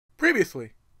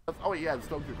Previously. Oh yeah, the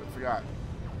stormtroopers. Forgot.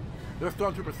 There's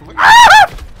stormtroopers. So like,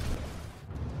 ah!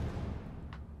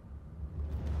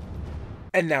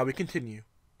 And now we continue.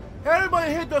 Hey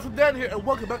everybody, here Dustin Dan here, and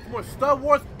welcome back to more Star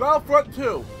Wars Battlefront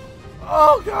 2.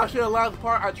 Oh gosh, in the last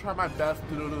part, I tried my best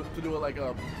to do it like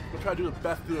I'm trying to do the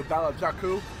best to do a battle of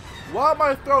Jakku, while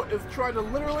my throat is trying to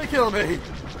literally kill me.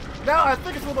 Now I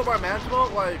think it's a little bit more manageable.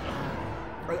 Like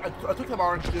I took some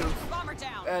orange juice,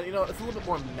 and you know it's a little bit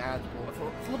more manageable.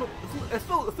 It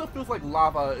still feels like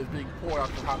lava is being poured out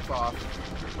the hot sauce,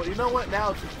 but you know what?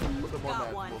 Now it's just a little bit more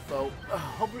manageable. So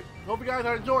hope you guys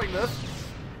are enjoying this.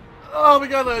 Oh, we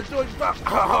guys are enjoying stuff.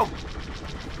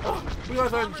 You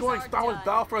guys are enjoying Star Wars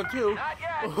Battlefront 2.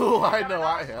 Oh, I know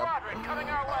I am.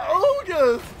 Oh,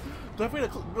 yes. Don't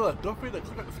forget to click that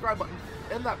subscribe button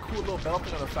and that cool little bell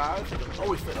thing on the side so you can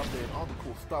always stay updated on all the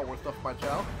cool Star Wars stuff on my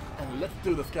channel. And let's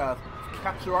do this, guys. Let's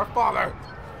capture our father.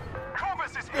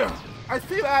 I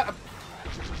see that.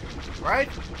 Right?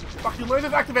 Fucking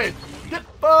lasers activate. Get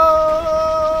fucked.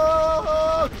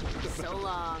 So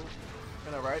long. I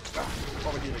know, right?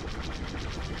 What are we needing?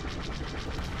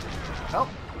 Help!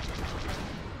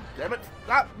 Damn it!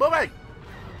 Stop moving!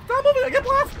 Stop moving! I get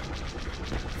blast!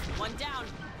 One down.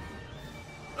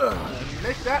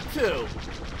 Make that two.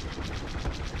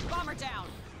 Bomber down.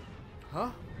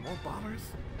 Huh? More bombers?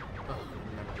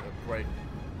 Right.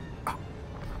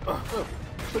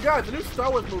 So guys, the new Star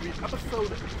Wars movie,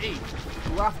 Episode 8,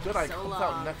 The Last Jedi, comes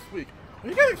out next week. Are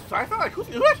you getting excited? Like, who's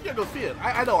actually gonna go see it?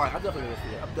 I know I'm definitely gonna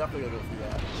see it. I'm definitely gonna go see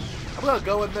that. I'm gonna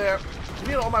go in there.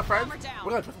 Me and all my friends,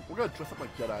 we're gonna dress up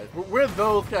like Jedis. We're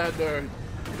those kind of nerds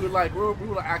who like we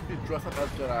wanna actually dress up as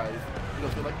Jedis. You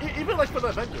know, so like even like for the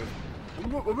Avengers.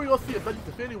 When we go see Avengers: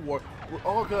 Infinity War, we're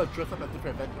all gonna dress up as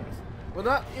different Avengers. Well,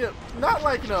 not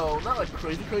like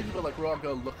crazy, but like we're all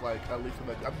gonna look like at least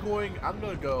Avengers. I'm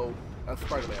gonna go as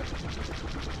Spider-Man.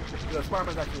 You know,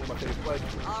 Spider-Man's actually one of my favorites. Like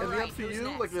in the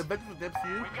MCU, like the Avengers of the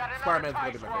MCU, Spider-Man's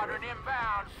gonna be my favorite.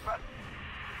 Inbound, but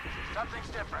something's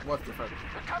different. What's different?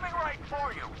 They're coming right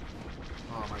for you.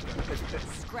 Oh my god.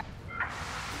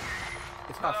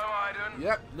 It's Husk. Hello, Iden.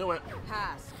 Yep, knew it.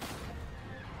 Husk.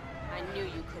 I knew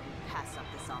you couldn't pass up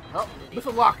this Oh, opportunity.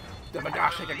 Mr. Lock. Damn, I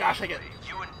gotta shake it, gotta shake it.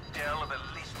 You and Dell are the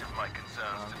least of my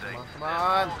concerns today. Come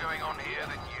on. There's more going on here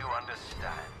than you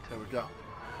understand. There we go.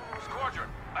 Squadron,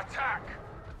 attack!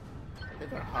 Hit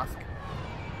there, Husk.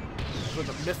 With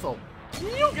a missile.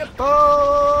 You get fucked!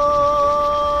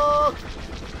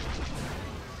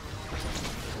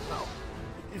 No.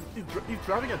 He's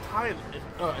driving a TIE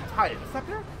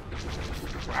Interceptor?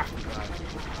 Crafty guy.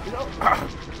 You know,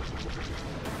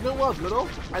 you know when I was little,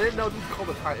 I didn't know this was called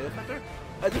a TIE Interceptor.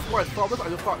 And just when I saw this, I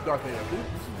just thought Darth Vader.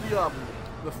 This is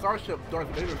the starship Darth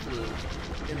Vader flew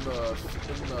in the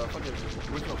fucking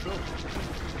original film.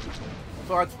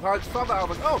 So I saw that, I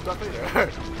was like, oh, Darth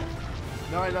Vader.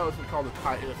 Now I know it's called the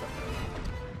TIE Interceptor.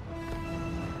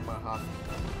 Come on, Husk.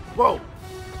 Whoa!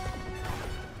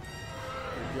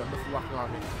 Yeah, Mr. Locking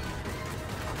on me.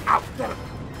 Ow, damn it!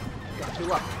 Got too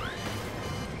luck.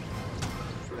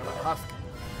 Damn it, Husk.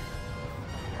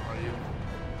 Where are you?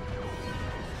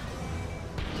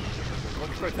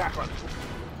 Looking for attack run.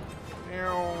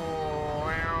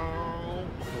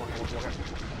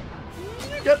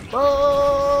 Get fucked!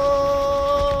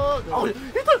 Oh, he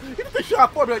took the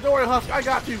shot for me. Don't worry, Husk. I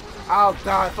got you. I'll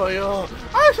die for you.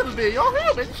 I shall be your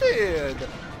human shield.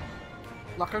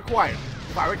 Lock acquired.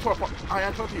 Firing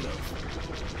ion torpedoes.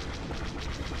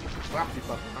 Crafty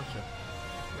fucker, aren't you?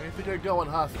 Where do you think you're going,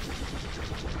 Husk?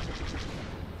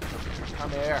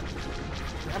 Come here.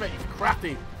 Damn it, he's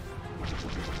crafty.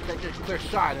 Can't get a clear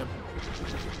shot at him.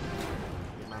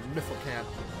 Get my missile can.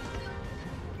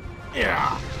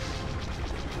 Yeah.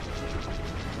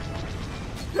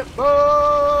 Get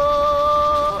bugged!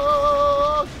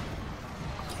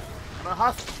 Come on,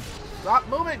 Husk. Stop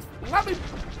moving. Let me.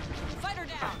 Fighter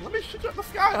down. Let me shoot you up the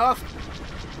sky, Husk.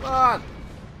 Come on.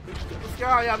 Let me shoot you up the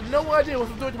sky. I have no idea what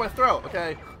this is doing to my throat.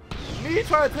 Okay. Me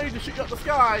trying to tell you to shoot you up the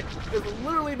sky is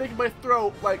literally making my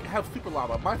throat like have super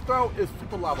lava. My throat is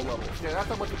super lava levels. Okay, that's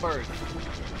how much it burns.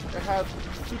 It has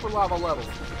super lava levels.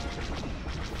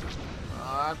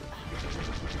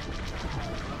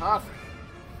 Husk,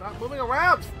 stop moving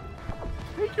around.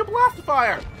 Take your blaster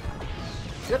fire.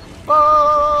 Get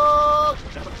fucked.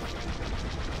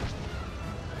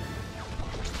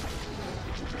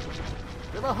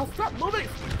 Husk, stop moving.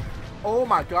 Oh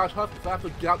my gosh, Husk, if I have to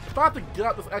get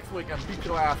out this X-Wing and beat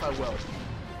your ass, I will.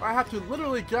 If I have to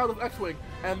literally get out this X-Wing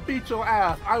and beat your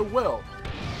ass, I will.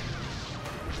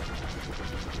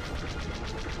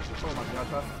 Oh my gosh,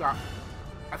 Husk, stop.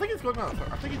 I think he's going around.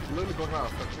 I think he's literally going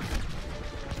around.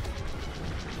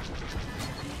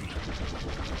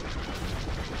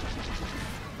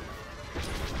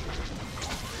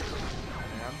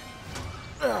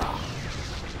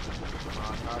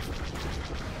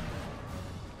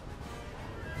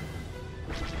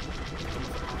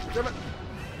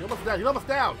 almost down. He's almost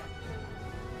down.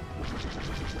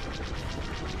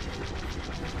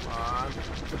 Come on.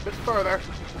 Just a bit further.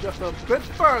 Just a bit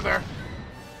further.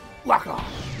 Lock off.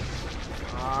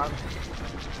 Come on.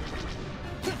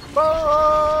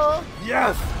 Oh,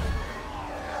 yes!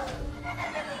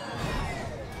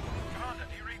 Commander,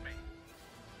 do you read me?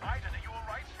 Iden, are you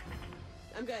alright?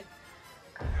 I'm good.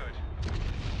 Good.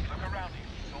 Look around you.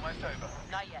 It's almost over.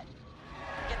 Not yet.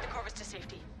 Get the Corvus to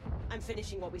safety. I'm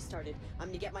finishing what we started. I'm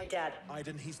gonna get my dad.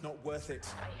 Iden, he's not worth it.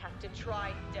 I have to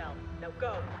try, Del. Now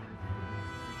go.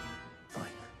 Fine.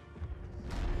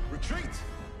 Retreat!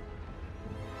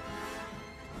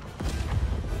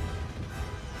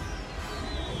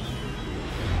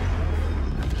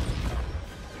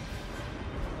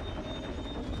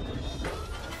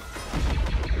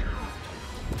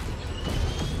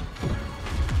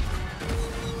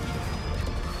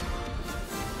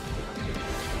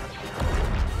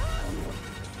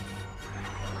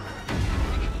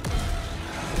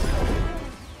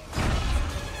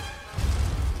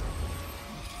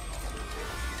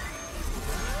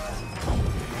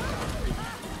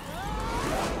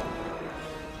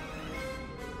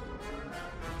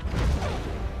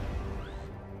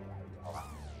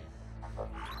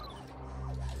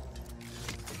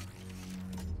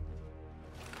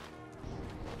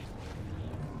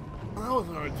 That was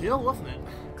an ordeal, wasn't it?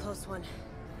 Close one.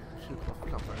 Too close for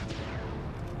comfort.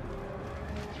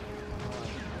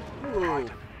 Ooh.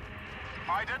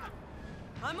 Iden?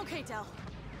 I'm okay, Del.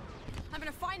 I'm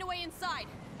gonna find a way inside.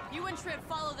 You and Triv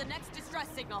follow the next distress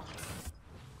signal.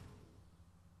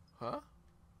 Huh?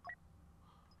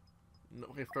 No,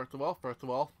 okay, first of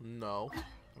all, no.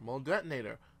 Thermal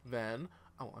detonator. Then,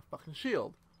 I want my fucking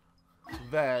shield.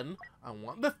 Then, I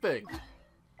want this thing.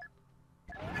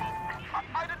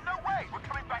 Iden, no way! We're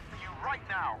coming back for you right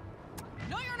now!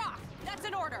 No, you're not! That's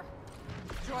an order!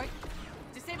 Droid,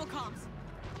 disable comms.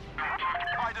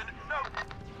 Iden, no!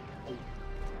 Oh.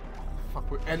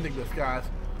 Fuck, we're ending this, guys.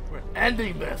 We're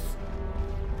ending this!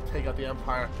 Take out the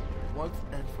Empire once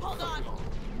and for Hold on. all.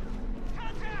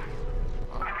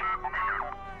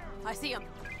 I see him.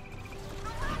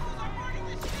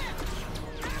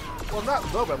 Well, not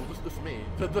the rebel, just me.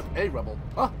 Just a rebel.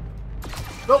 Huh?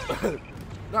 Nope!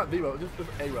 Not the rebel, just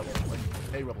a rebel. Like,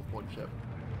 a rebel point ship.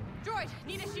 Droid,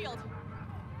 need a shield.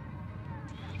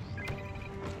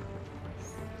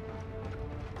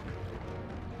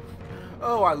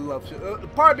 Oh, I love shit.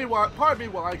 Pardon me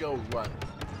while I go run.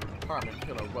 Pardon me, I'm just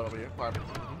gonna run over here. Pardon me.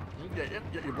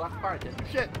 Get your blast fire, can't do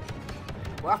shit.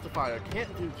 Blaster fire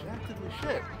can't do jack diddly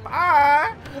shit.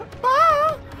 Bye!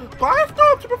 Bye! Bye,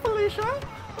 Stormtrooper Felicia!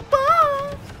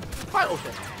 Bye! Bye, oh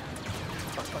shit.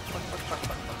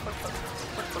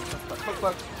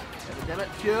 Fuck. Damn it,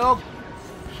 shield!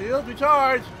 Shield,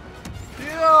 recharge!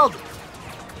 Shield!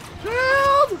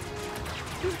 Shield!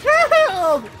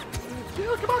 Shield!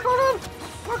 Shield, come on, go on!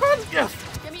 Come on! Yes!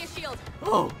 Give me a shield.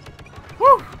 Oh!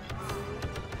 Woo!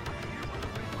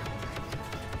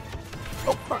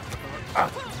 Oh, fuck! Ah!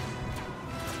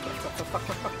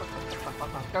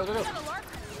 Go! Is that a lark?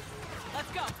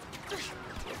 Let's go.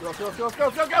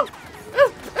 Go!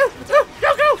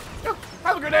 Go!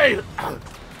 Have a grenade!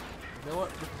 You know what?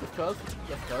 Just cuz.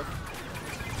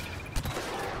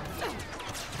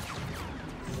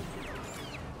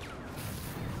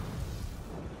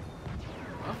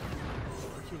 Huh?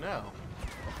 Where's you now?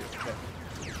 Okay.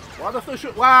 Why does this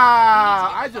shoot?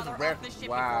 Wow! I just ran.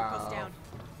 Wow.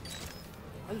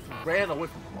 I just ran away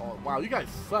from. Oh, wow, you guys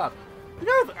suck. You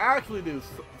guys actually do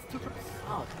super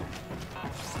suck.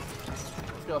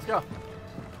 Let's go.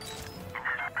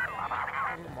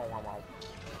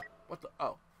 What the?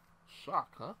 Oh. Shock,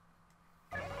 huh?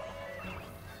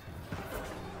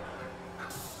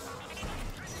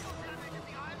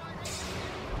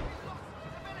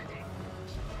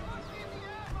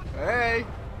 Hey!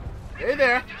 Hey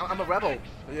there! I'm a rebel.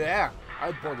 Yeah,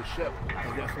 I board the ship.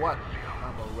 And guess what?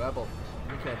 I'm a rebel.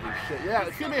 You can't do shit. Yeah,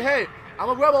 excuse me, hey! I'm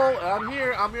a rebel, and I'm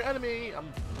here. I'm your enemy.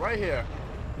 I'm right here.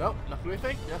 Nope, not doing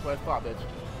anything? That's what I thought, bitch.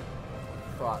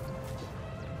 Thought.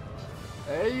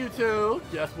 Hey, you two!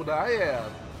 Guess what I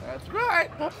am? That's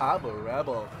right! I'm a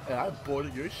rebel, and I'm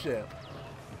boarding your ship.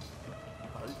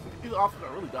 These officers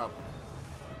are really dumb.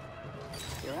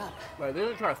 You're up. Like, they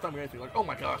didn't try to stun me or anything. Like, oh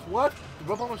my gosh, what? The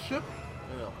rebel on a ship?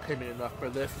 They don't pay me enough for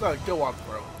this. Go on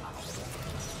through.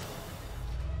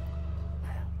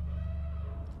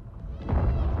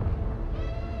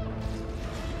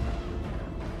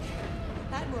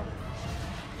 Admiral,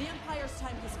 the Empire's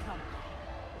time has come.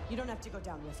 You don't have to go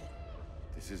down with it.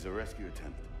 This is a rescue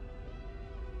attempt.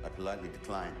 I politely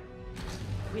decline.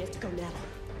 We have to go now.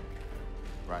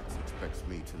 Rax expects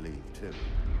me to leave, too.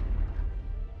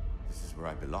 is where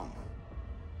I belong.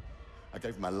 I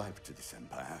gave my life to this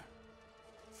empire.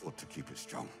 Fought to keep it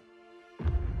strong.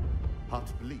 Hard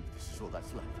to believe this is all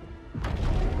that's left.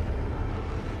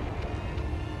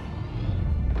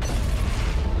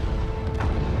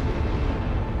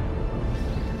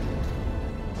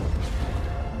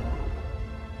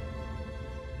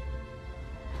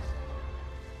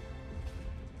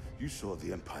 You saw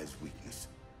the Empire's weakness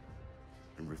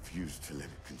and refused to let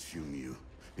it consume you.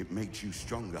 It made you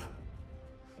stronger.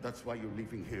 That's why you're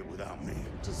leaving here without me.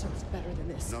 Deserves better than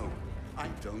this. No, I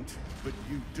don't, but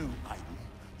you do, Iden.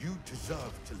 You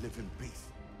deserve to live in peace.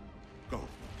 Go.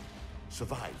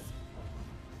 Survive.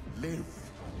 Live.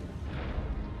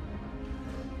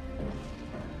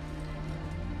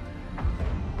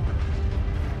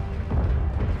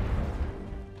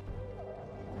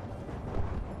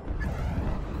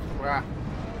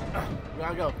 We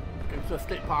gotta go. Get to the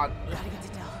escape pod. Gotta get to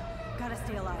Del. Gotta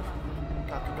stay alive.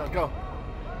 Go.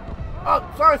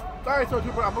 Oh, sorry,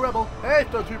 Stormtrooper. I'm a rebel. Hey,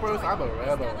 Stormtroopers, I'm a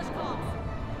rebel. Establish comms.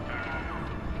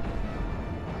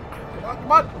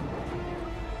 Come on.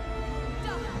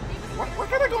 Del, leave us Why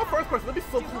can't I go first person? Let me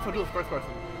so cool if I do this first person.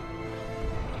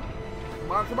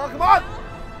 Come on. Are you there?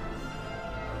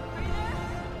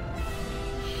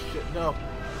 Shit, no.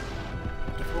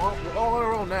 We're all on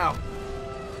our own now.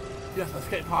 Yes,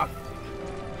 escape pod.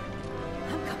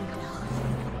 I'm coming, Del.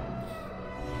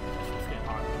 Escape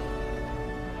pod.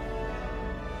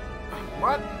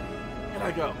 What? And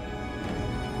I go.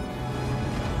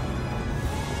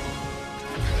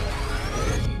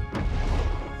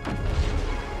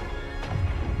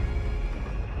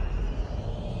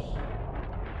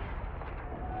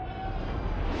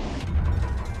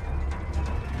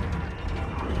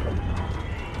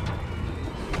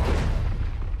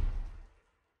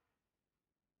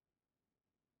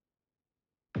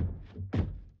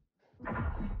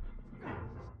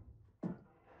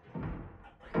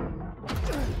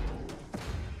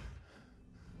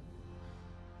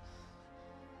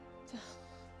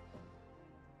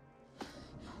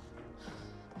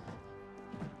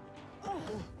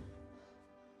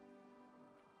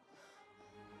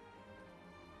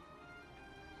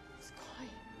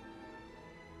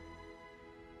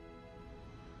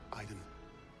 Iden,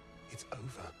 it's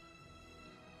over.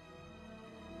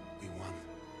 We won.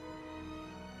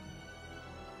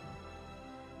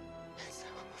 It's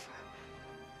over.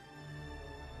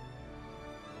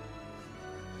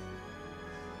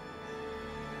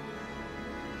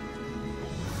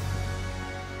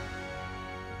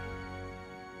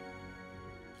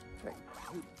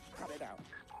 Cut it out.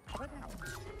 Cut it out.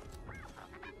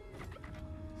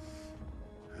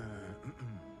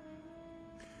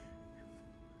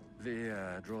 The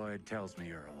droid tells me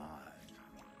you're alive.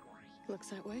 Looks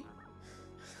that way.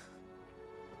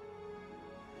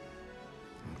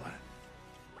 I'm glad.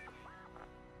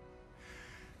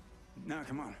 Now,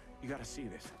 come on. You gotta see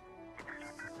this.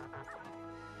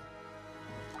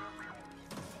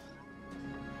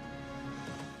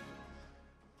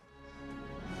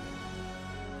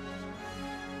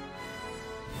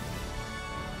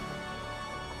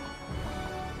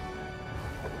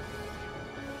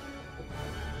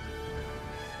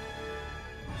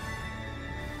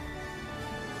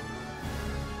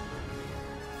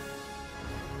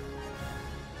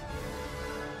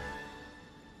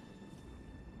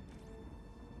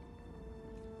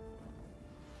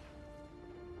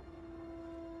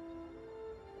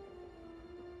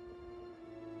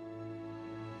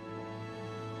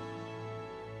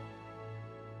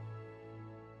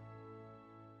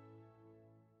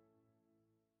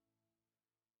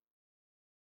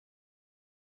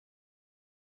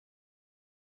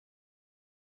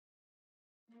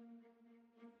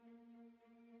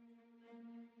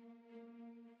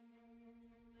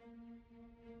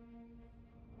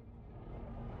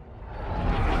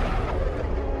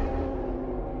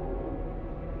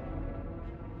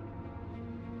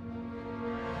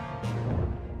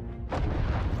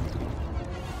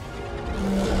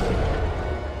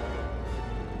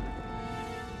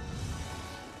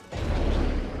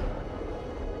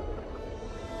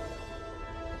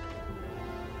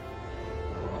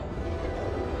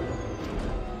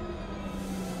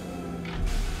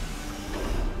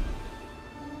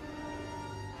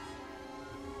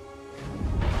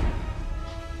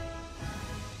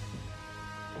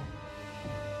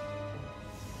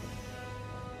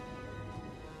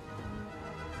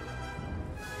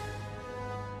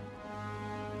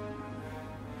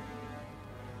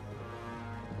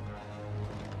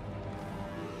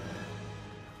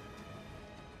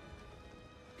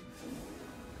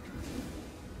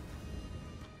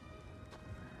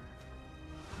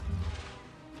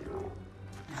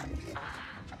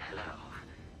 Hello.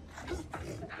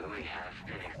 We have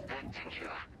been expecting you.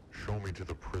 Show me to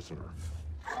the prisoner.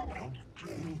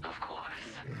 Of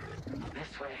course.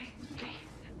 This way, please.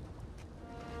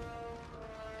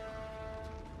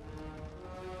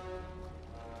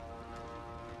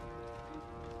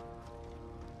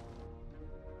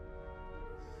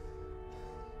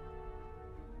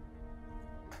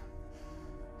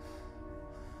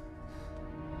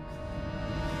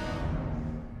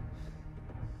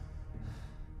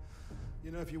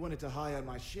 You know, if you wanted to hire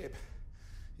my ship,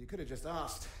 you could have just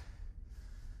asked.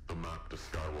 The map to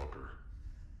Skywalker.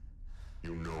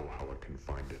 You know how I can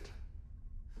find it.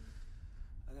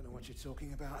 I don't know what you're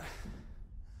talking about.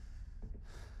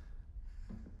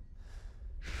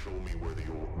 Show me where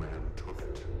the old man took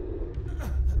it.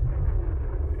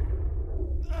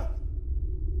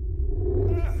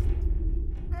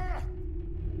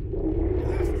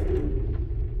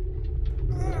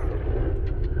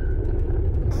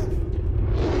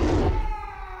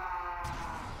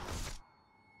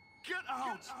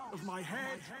 Of my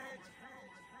head.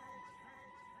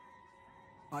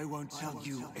 I won't tell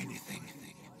you anything.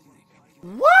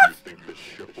 What?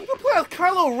 You can play as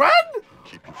Kylo Ren?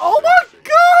 Oh my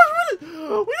god! We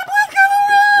can play as Kylo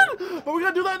Ren! But we're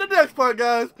gonna do that in the next part,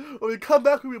 guys. When we come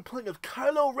back, we'll be playing as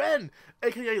Kylo Ren,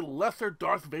 aka Lesser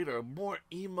Darth Vader. More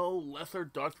emo, lesser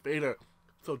Darth Vader.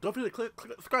 So don't forget to click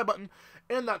the subscribe button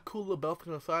and that cool little bell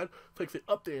on the side so you can stay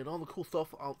updated on all the cool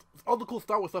stuff, all the cool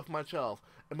Star Wars stuff on my channel.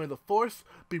 And may the Force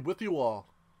be with you all.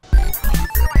 That's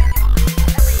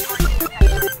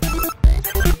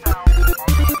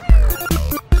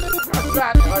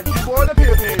that, like you born the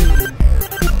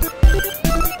P4.